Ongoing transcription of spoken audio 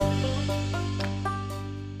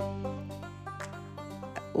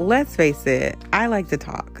let's face it, I like to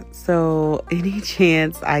talk. So any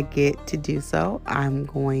chance I get to do so, I'm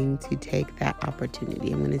going to take that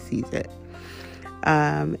opportunity. I'm going to seize it.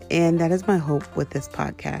 And that is my hope with this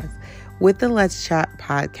podcast. With the Let's Chat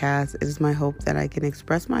podcast, it is my hope that I can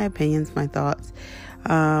express my opinions, my thoughts,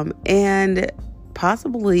 and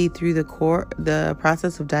possibly through the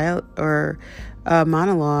process of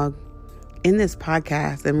monologue in this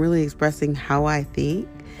podcast and really expressing how I think,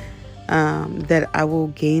 that I will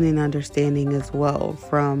gain an understanding as well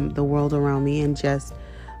from the world around me and just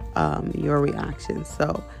your reactions.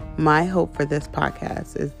 So my hope for this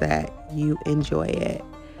podcast is that you enjoy it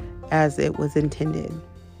as it was intended.